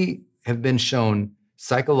actually have been shown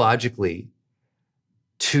psychologically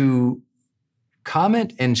to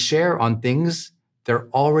comment and share on things they're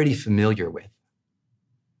already familiar with.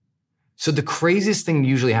 So the craziest thing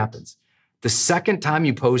usually happens. The second time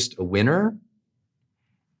you post a winner,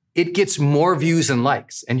 it gets more views and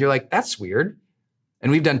likes. And you're like, that's weird.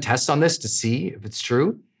 And we've done tests on this to see if it's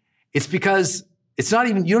true. It's because you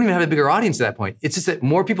don't even have a bigger audience at that point. It's just that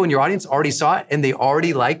more people in your audience already saw it and they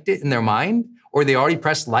already liked it in their mind, or they already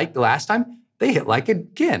pressed like the last time. They hit like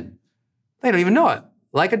again. They don't even know it.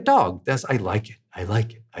 Like a dog. I like it. I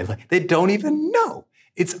like it. I like it. They don't even know.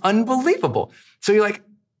 It's unbelievable. So you're like,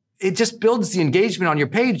 it just builds the engagement on your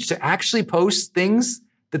page to actually post things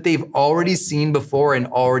that they've already seen before and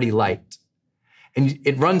already liked. And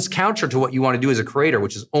it runs counter to what you want to do as a creator,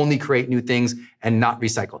 which is only create new things and not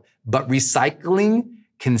recycle. But recycling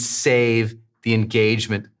can save the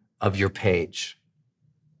engagement of your page.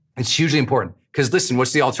 It's hugely important because listen,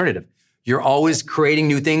 what's the alternative? You're always creating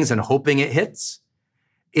new things and hoping it hits.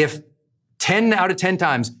 If 10 out of 10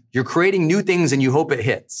 times you're creating new things and you hope it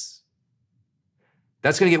hits,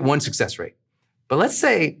 that's going to get one success rate. But let's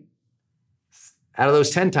say out of those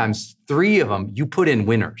 10 times, 3 of them, you put in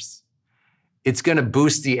winners. It's going to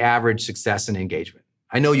boost the average success and engagement.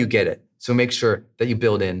 I know you get it. So make sure that you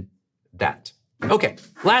build in that. Okay,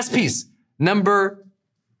 last piece. Number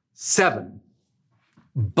 7,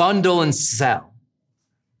 bundle and sell.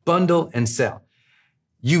 Bundle and sell.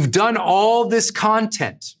 You've done all this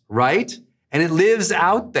content, right? And it lives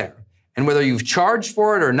out there. And whether you've charged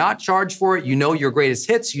for it or not charged for it, you know your greatest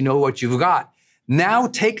hits, you know what you've got. Now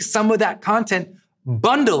take some of that content,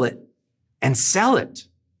 bundle it, and sell it.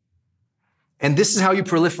 And this is how you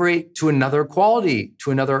proliferate to another quality,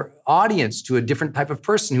 to another audience, to a different type of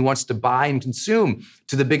person who wants to buy and consume,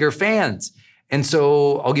 to the bigger fans. And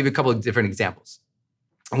so I'll give you a couple of different examples.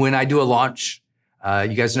 When I do a launch,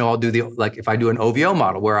 you guys know I'll do if I do an OVO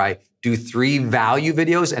model where I do 3 value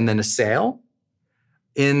videos and then a sale.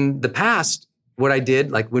 In the past, what I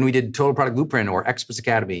did, like when we did Total Product Blueprint or Experts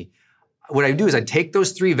Academy, what I do is I take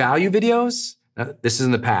those 3 value videos. This is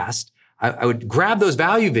in the past. I would grab those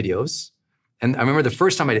value videos. And I remember the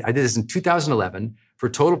first time I did this in 2011 for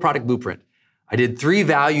Total Product Blueprint. I did 3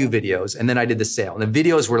 value videos and then I did the sale. And the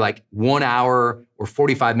videos were like 1 hour or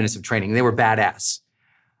 45 minutes of training. They were badass.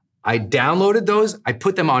 I downloaded those. I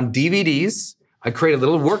put them on DVDs. I created a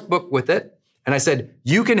little workbook with it. And I said,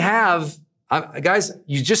 you can have, guys,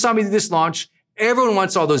 you just saw me do this launch. Everyone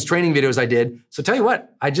wants all those training videos I did. So tell you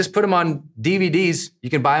what, I just put them on DVDs.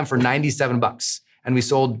 You can buy them for $97. And we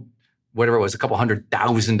sold whatever it was, a couple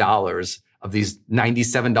 $100,000 of these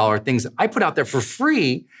 $97 things that I put out there for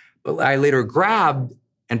free, but I later grabbed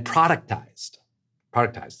and productized.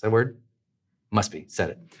 Productized, that word? Must be, said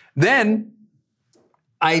it. Then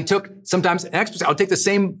I took sometimes an expert, I'll take the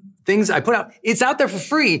same things I put out. It's out there for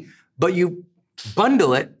free, but you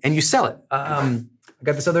bundle it and you sell it. I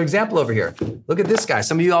got this other example over here. Look at this guy.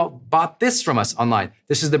 Some of you all bought this from us online.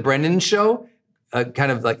 This is the Brendan Show.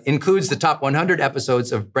 Kind of like includes the top 100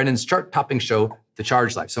 episodes of Brendan's chart-topping show, The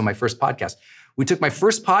Charged Life. So my first podcast. We took my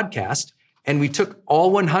first podcast and we took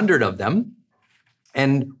all 100 of them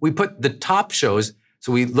and we put the top shows.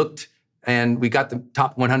 So we looked and we got the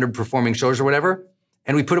top 100 performing shows or whatever.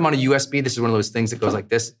 And we put them on a USB. This is one of those things that goes like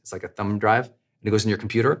this. It's like a thumb drive and it goes in your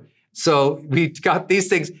computer. So we got these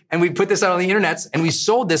things and we put this out on the internet and we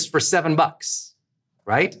sold this for $7,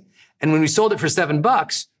 right? And when we sold it for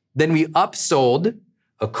 $7, then we upsold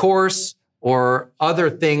a course or other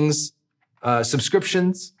things,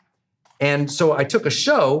 subscriptions. And so I took a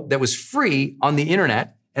show that was free on the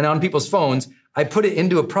internet and on people's phones. I put it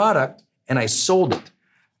into a product and I sold it.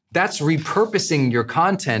 That's repurposing your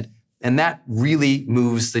content. And that really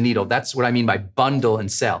moves the needle. That's what I mean by bundle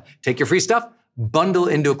and sell. Take your free stuff, bundle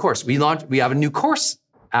into a course. We have a new course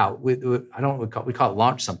out. We call it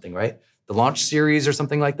launch something, right? The launch series or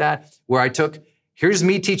something like that, where I took, here's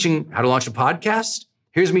me teaching how to launch a podcast.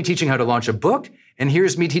 Here's me teaching how to launch a book. And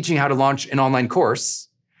here's me teaching how to launch an online course.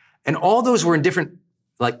 And all those were in different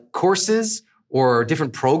like courses or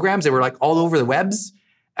different programs. They were like all over the webs.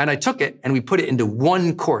 And I took it and we put it into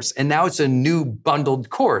one course. And now it's a new bundled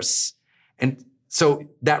course. And so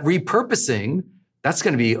that repurposing, that's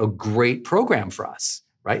going to be a great program for us,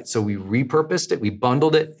 right? So we repurposed it, we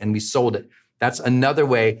bundled it, and we sold it. That's another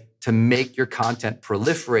way to make your content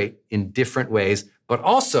proliferate in different ways, but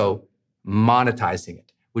also monetizing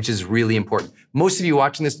it, which is really important. Most of you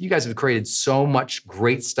watching this, you guys have created so much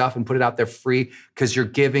great stuff and put it out there free because you're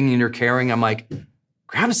giving and you're caring. I'm like,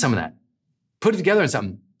 grab some of that, put it together in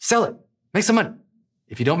something, sell it, make some money.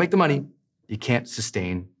 If you don't make the money, you can't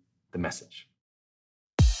sustain the message.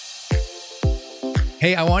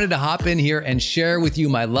 Hey, I wanted to hop in here and share with you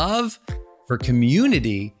my love for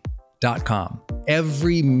Community.com.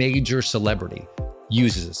 Every major celebrity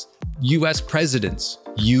uses this. US presidents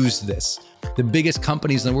use this. The biggest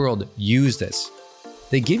companies in the world use this.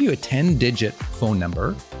 They give you a 10-digit phone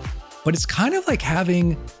number, but it's kind of like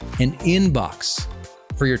having an inbox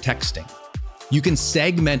for your texting. You can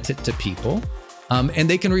segment it to people, and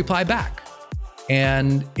they can reply back.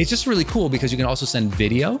 And it's just really cool because you can also send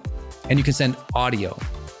video and you can send audio.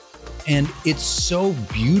 And it's so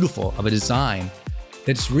beautiful of a design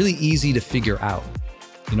that it's really easy to figure out.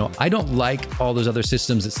 You know, I don't like all those other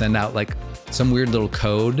systems that send out like some weird little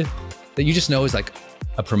code that you just know is like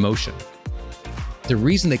a promotion. The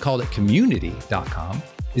reason they called it Community.com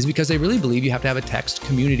is because they really believe you have to have a text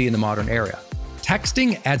community in the modern era.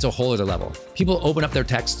 Texting adds a whole other level. People open up their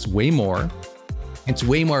texts way more. It's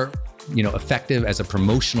way more, effective as a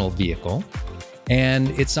promotional vehicle. And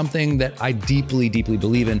it's something that I deeply, deeply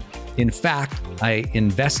believe in. In fact, I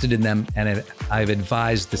invested in them and I've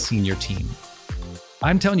advised the senior team.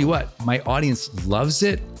 I'm telling you what, my audience loves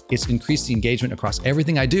it. It's increased the engagement across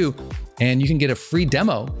everything I do. And you can get a free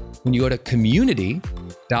demo when you go to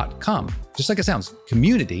Community.com. Just like it sounds,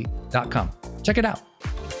 Community.com. Check it out.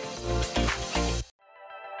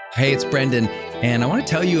 Hey, it's Brendan, and I want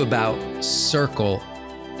to tell you about Circle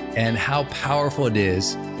and how powerful it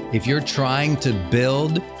is if you're trying to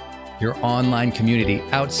build your online community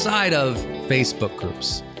outside of Facebook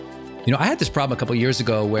groups. I had this problem a couple years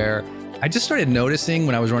ago where I just started noticing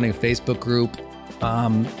when I was running a Facebook group,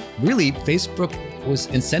 really Facebook was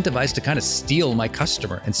incentivized to kind of steal my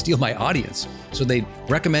customer and steal my audience. So they'd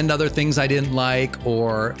recommend other things I didn't like,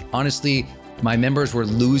 or honestly, my members were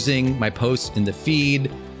losing my posts in the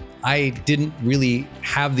feed. I didn't really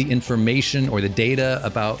have the information or the data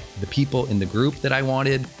about the people in the group that I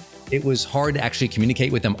wanted. It was hard to actually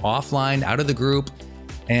communicate with them offline, out of the group.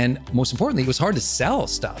 And most importantly, it was hard to sell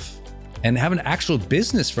stuff and have an actual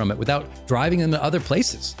business from it without driving them to other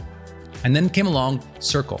places. And then came along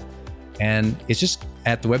Circle. And it's just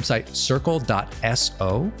at the website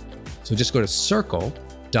circle.so. So just go to circle.so.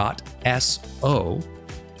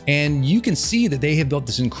 And you can see that they have built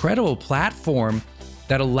this incredible platform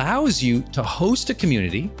that allows you to host a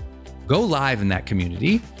community, go live in that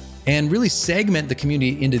community, and really segment the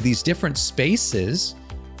community into these different spaces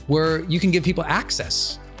where you can give people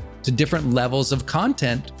access to different levels of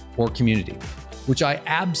content or community, which I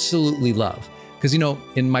absolutely love. Because,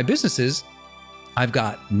 in my businesses, I've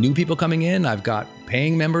got new people coming in, I've got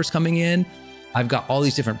paying members coming in, I've got all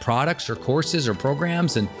these different products or courses or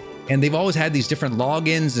programs, and they've always had these different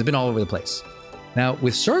logins. They've been all over the place. Now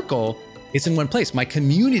with Circle, it's in one place. My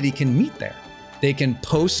community can meet there. They can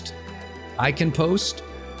post, I can post.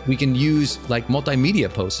 We can use like multimedia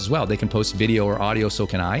posts as well. They can post video or audio, so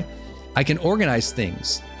can I. I can organize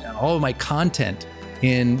things, all of my content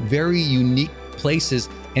in very unique places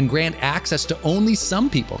and grant access to only some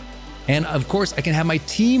people. And of course, I can have my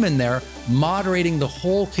team in there moderating the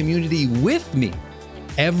whole community with me.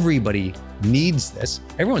 Everybody needs this.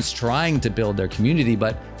 Everyone's trying to build their community,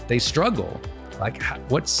 but they struggle. Like,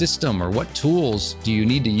 what system or what tools do you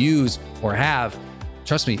need to use or have?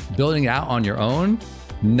 Trust me, building it out on your own,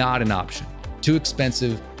 not an option. Too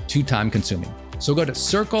expensive, too time consuming. So go to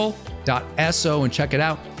circle.so and check it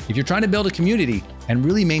out. If you're trying to build a community and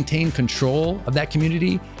really maintain control of that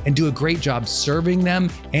community and do a great job serving them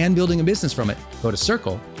and building a business from it, go to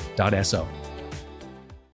circle.so.